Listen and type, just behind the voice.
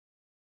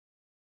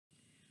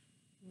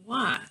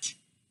What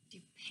do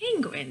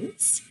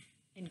penguins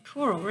and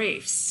coral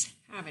reefs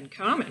have in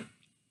common?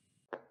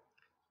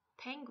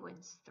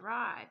 Penguins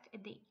thrive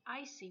in the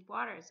icy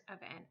waters of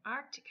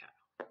Antarctica,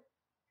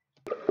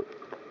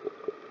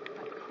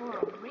 but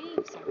coral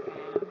reefs are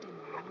found in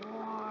the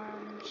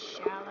warm,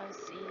 shallow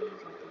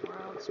seas of the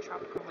world's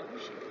tropical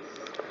oceans.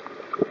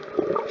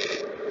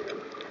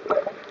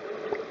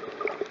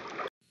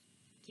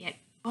 Yet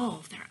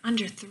both are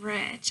under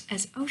threat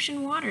as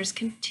ocean waters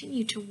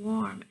continue to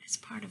warm as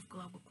part of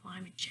global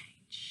climate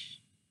change.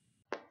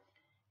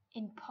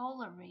 In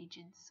polar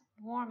regions,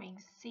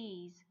 warming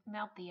seas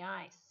melt the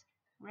ice,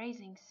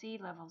 raising sea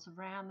levels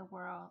around the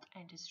world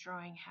and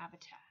destroying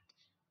habitat.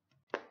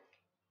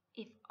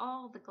 If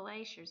all the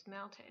glaciers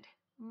melted,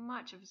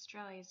 much of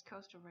Australia's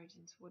coastal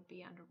regions would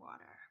be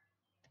underwater.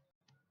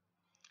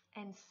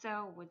 And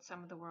so would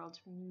some of the world's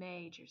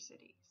major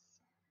cities.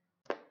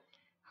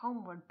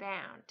 Homeward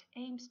Bound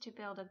aims to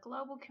build a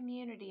global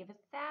community of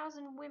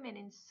 1,000 women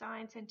in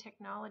science and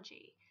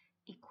technology,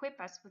 equip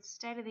us with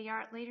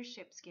state-of-the-art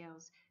leadership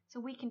skills so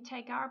we can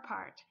take our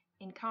part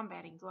in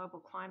combating global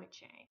climate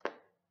change.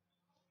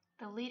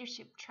 The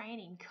leadership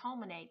training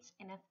culminates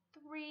in a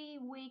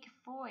 3-week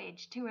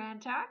voyage to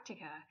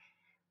Antarctica,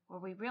 where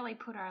we really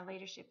put our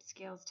leadership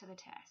skills to the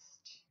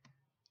test.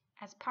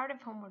 As part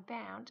of Homeward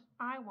Bound,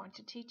 I want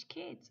to teach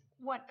kids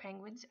what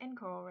penguins and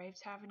coral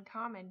reefs have in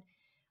common.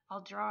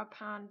 I'll draw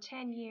upon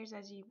 10 years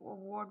as an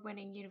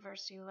award-winning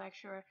university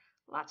lecturer,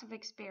 lots of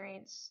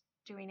experience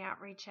doing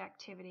outreach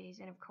activities,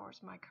 and of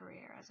course my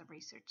career as a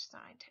research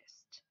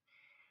scientist.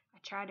 I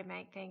try to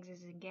make things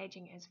as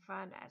engaging and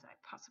fun as I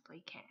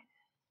possibly can.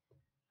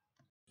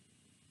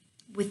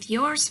 With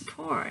your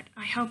support,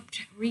 I hope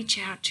to reach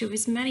out to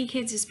as many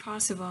kids as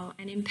possible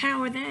and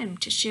empower them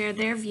to share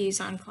their views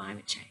on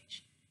climate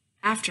change.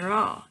 After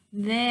all,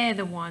 they're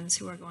the ones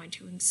who are going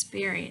to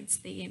experience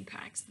the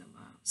impacts the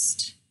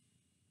most.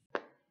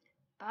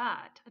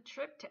 But a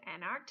trip to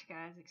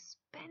Antarctica is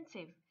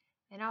expensive,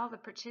 and all the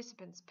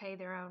participants pay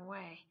their own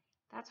way.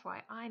 That's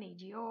why I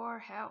need your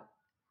help.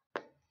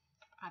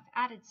 I've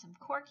added some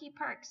quirky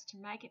perks to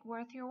make it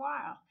worth your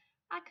while.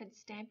 I could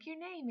stamp your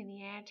name in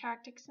the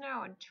Antarctic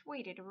snow and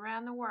tweet it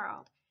around the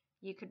world.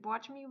 You could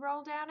watch me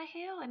roll down a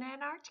hill in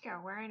Antarctica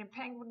wearing a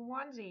penguin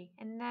onesie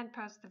and then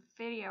post the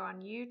video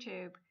on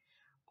YouTube.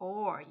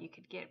 Or you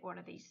could get one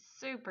of these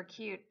super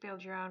cute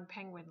build-your-own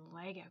penguin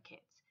Lego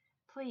kits.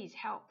 Please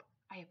help.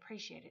 I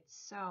appreciate it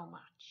so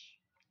much.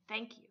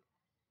 Thank you.